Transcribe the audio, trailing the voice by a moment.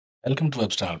Welcome to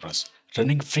WebStylePress.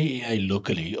 Running free AI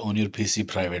locally on your PC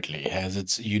privately has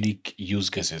its unique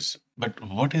use cases. But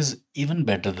what is even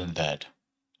better than that?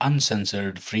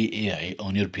 Uncensored free AI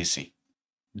on your PC.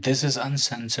 This is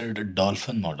uncensored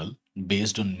Dolphin model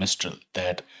based on Mistral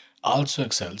that also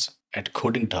excels at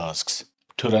coding tasks.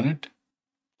 To run it,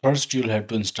 first you'll have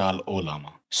to install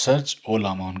Ollama. Search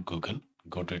Ollama on Google,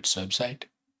 go to its website,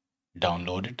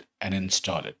 download it, and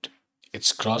install it.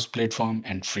 It's cross platform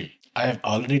and free. I have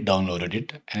already downloaded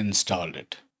it and installed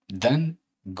it. Then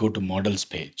go to models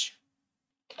page.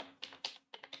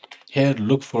 Here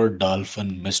look for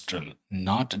Dolphin Mistral,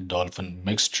 not Dolphin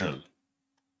Mixtral.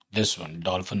 This one,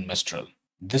 Dolphin Mistral.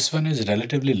 This one is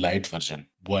relatively light version,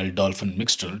 while Dolphin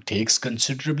Mixtral takes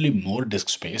considerably more disk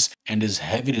space and is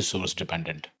heavy resource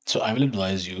dependent. So I will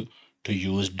advise you to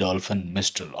use Dolphin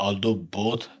Mistral, although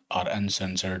both are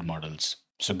uncensored models.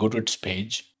 So go to its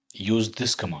page, use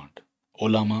this command,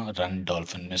 Ollama run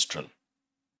Dolphin Mistral.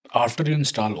 After you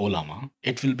install Ollama,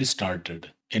 it will be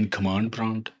started in command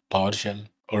prompt, PowerShell,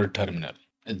 or terminal.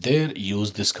 There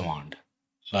use this command,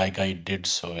 like I did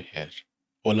so here.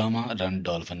 Ollama run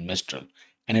Dolphin Mistral,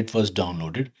 and it was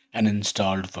downloaded and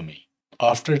installed for me.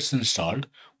 After it's installed,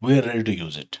 we are ready to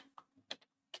use it.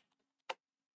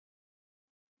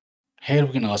 Here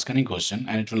we can ask any question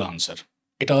and it will answer.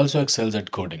 It also excels at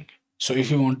coding. So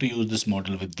if you want to use this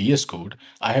model with VSCode,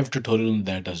 I have tutorial on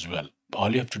that as well.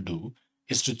 All you have to do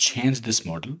is to change this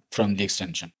model from the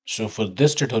extension. So for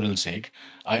this tutorial sake,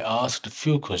 I asked a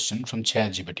few questions from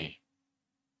ChatGPT.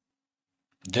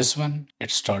 This one,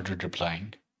 it started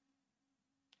replying.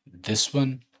 This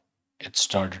one, it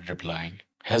started replying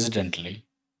hesitantly.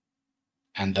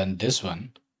 And then this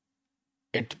one,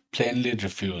 it plainly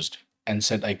refused and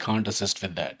said, I can't assist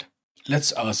with that.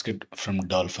 Let's ask it from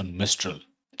Dolphin Mistral.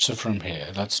 So from here,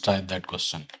 let's type that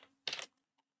question.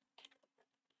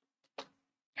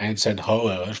 And it said,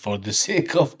 however, for the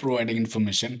sake of providing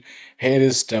information, here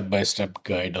is step-by-step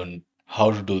guide on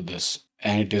how to do this.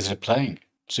 And it is replying.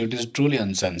 So it is truly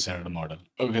uncensored model.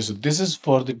 Okay, so this is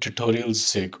for the tutorial's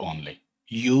sake only.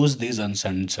 Use these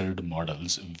uncensored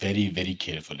models very, very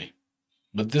carefully.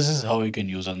 But this is how you can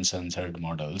use uncensored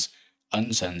models,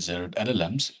 uncensored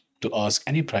LLMs, to ask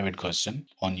any private question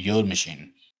on your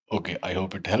machine. Okay, I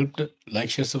hope it helped. Like,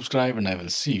 share, subscribe, and I will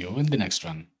see you in the next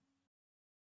one.